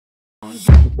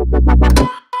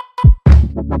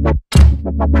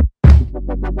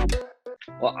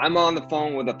Well, I'm on the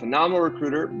phone with a phenomenal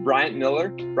recruiter, Bryant Miller.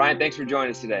 Bryant, thanks for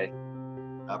joining us today.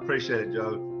 I appreciate it,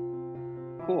 Joe.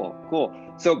 Cool.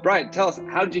 So, Bryant, tell us,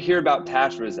 how did you hear about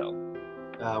TashRizzo?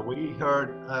 We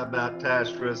heard about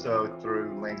TashRizzo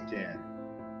through LinkedIn.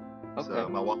 Okay. So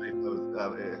my wife,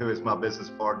 who is my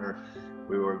business partner,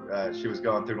 she was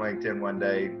going through LinkedIn one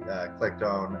day, clicked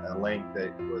on a link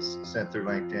that was sent through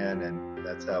LinkedIn, and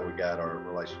that's how we got our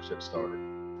relationship started.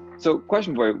 So,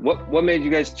 question for you: what made you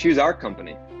guys choose our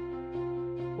company?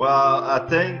 Well, I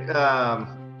think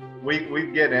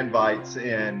we get invites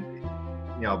in,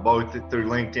 both through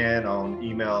LinkedIn, on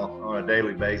email on a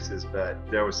daily basis, but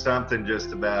there was something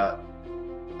just about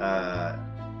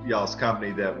y'all's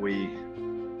company that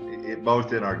it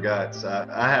both in our guts.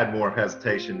 I had more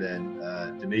hesitation than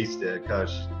Denise did,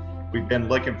 because we've been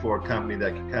looking for a company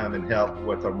that could come and help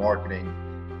with our marketing,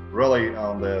 really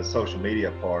on the social media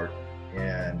part.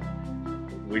 And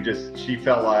she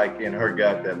felt like in her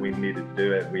gut that we needed to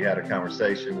do it. We had a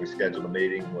conversation, we scheduled a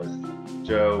meeting with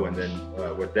Joe and then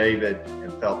with David,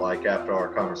 and felt like after our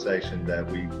conversation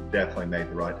that we definitely made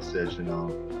the right decision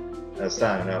on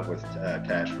signing up with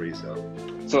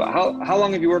TashRizzo. So how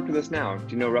long have you worked with us now?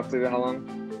 Do you know roughly how long?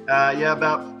 Yeah,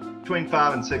 about between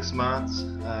 5 and 6 months,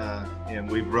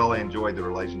 and we've really enjoyed the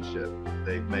relationship.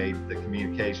 They've made the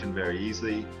communication very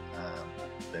easy,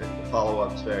 the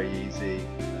follow-up's very easy,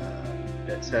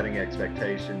 setting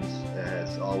expectations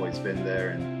has always been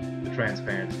there, and the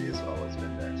transparency has always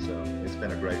been there. So it's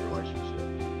been a great relationship.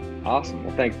 Awesome.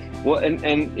 Well, thanks. Well, and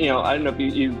I don't know if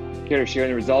you care to share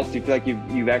any results. Do you feel like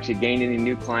you've actually gained any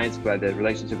new clients by the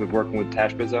relationship of working with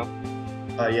TashRizzo?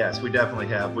 Yes, we definitely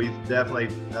have. We've definitely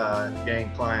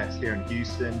gained clients here in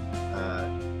Houston,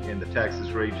 in the Texas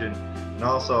region, and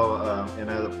also in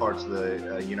other parts of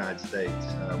the United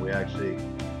States. We actually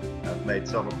have made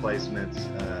several placements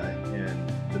in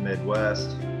the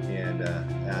Midwest and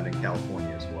out in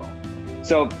California as well.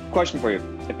 So, question for you: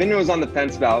 if anyone was on the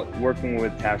fence about working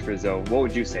with TashRizzo, what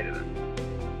would you say to them?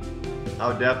 I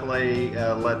would definitely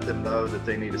let them know that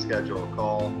they need to schedule a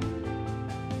call.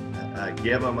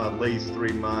 Give them at least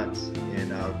 3 months,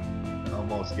 and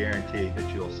almost guarantee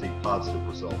that you'll see positive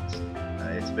results.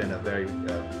 It's been a very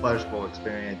pleasurable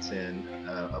experience, and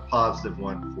a positive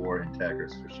one for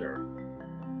Integrus for sure.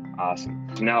 Awesome.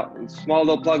 Now, small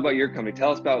little plug about your company. Tell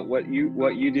us about what you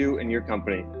do and your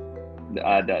company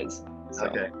does. So.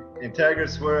 Okay.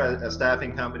 Integrus, we're a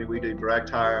staffing company. We do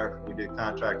direct hire, we do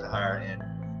contract to hire, and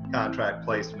contract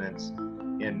placements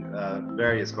in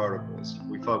various verticals.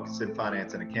 We focus in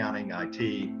finance and accounting,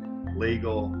 IT,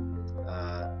 legal,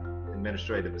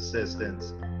 administrative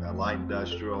assistants, light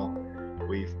industrial.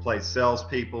 We've placed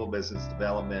salespeople, business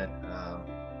development.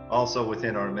 Also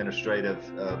within our administrative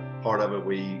part of it,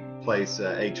 we place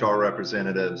HR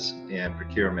representatives and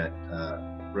procurement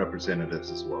representatives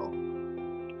as well.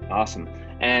 Awesome.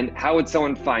 And how would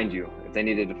someone find you if they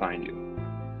needed to find you?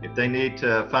 If they need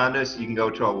to find us, you can go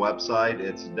to our website.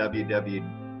 It's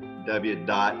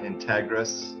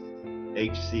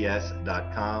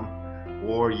www.integrus.hcs.com,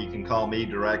 or you can call me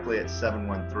directly at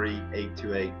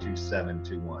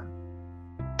 713-828-2721.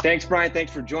 Thanks, Brian.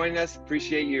 Thanks for joining us.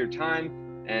 Appreciate your time,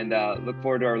 and look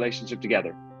forward to our relationship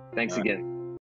together. Thanks again.